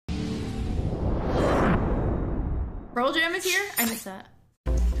Pearl Jam is here? I missed that.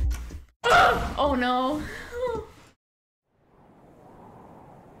 Oh no.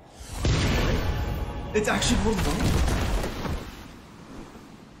 It's actually World War.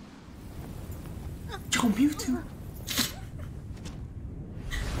 Yo, Mewtwo.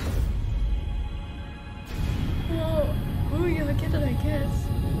 Oh, yeah, get it, I guess.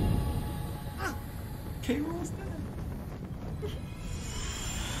 K-Roll's dead.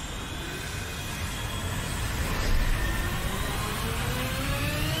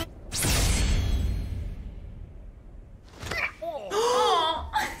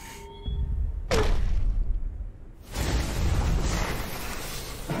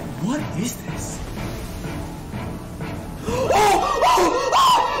 What is this?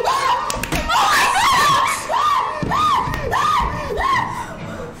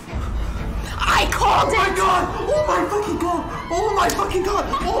 I called it! Oh my god! Oh my fucking god! Oh my fucking god!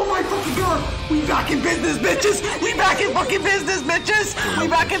 Oh my fucking god! We back in business, bitches! We back in fucking business, bitches! We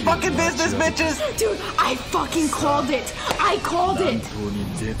back in fucking business, bitches! Dude, I fucking called it! I called it!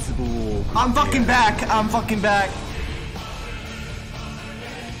 I'm fucking back! I'm fucking back!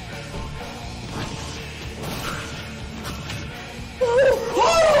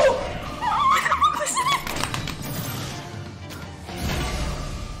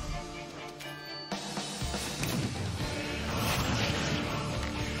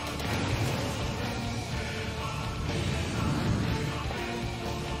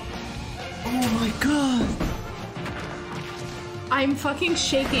 Oh my god! I'm fucking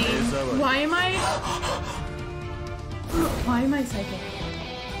shaking. Why am I psychic?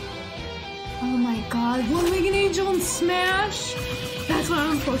 Oh my god, One-Legged Angel and Smash! That's what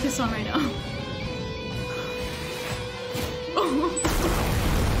I'm focused on right now.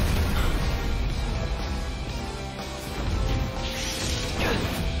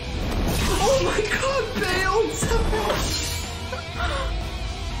 Oh my god, Bale! Sephiroth!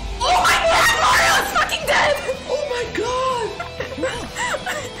 Oh my god, Mario's fucking dead! Oh my god!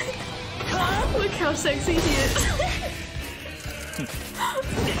 Look how sexy he is.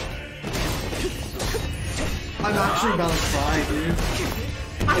 I'm actually about to cry, dude.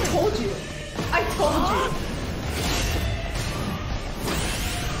 I told you. I told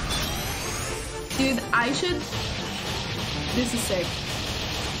you. Dude, I should... This is sick.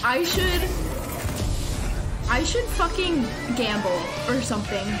 I should fucking gamble or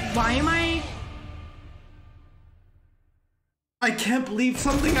something. Why am I... I can't believe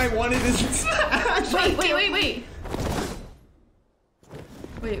something I wanted is Smash! Wait.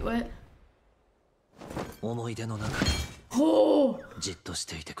 Wait, what? Oh! じっとし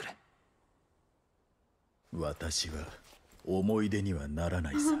ていてくれ。私は思い出にはなら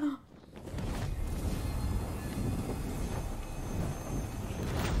ないさ。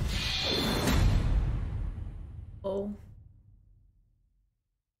Oh.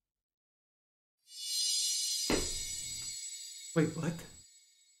 Wait, what?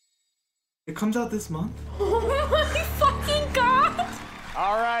 It comes out this month? Oh my fucking god!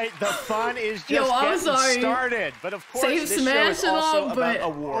 All right, the fun is just getting started. But of course, Save this show Smash is also and all, about but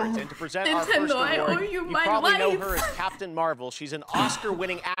awards. And to present our Nintendo, first I award, owe you my probably know life. her as Captain Marvel. She's an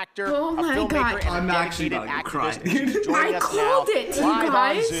Oscar-winning actor, Oh a my filmmaker, God. and a I'm actually dedicated about to cry, activist. She's dude. joining I us called now it, you live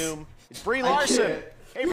guys. on Zoom. It's Brie Larson.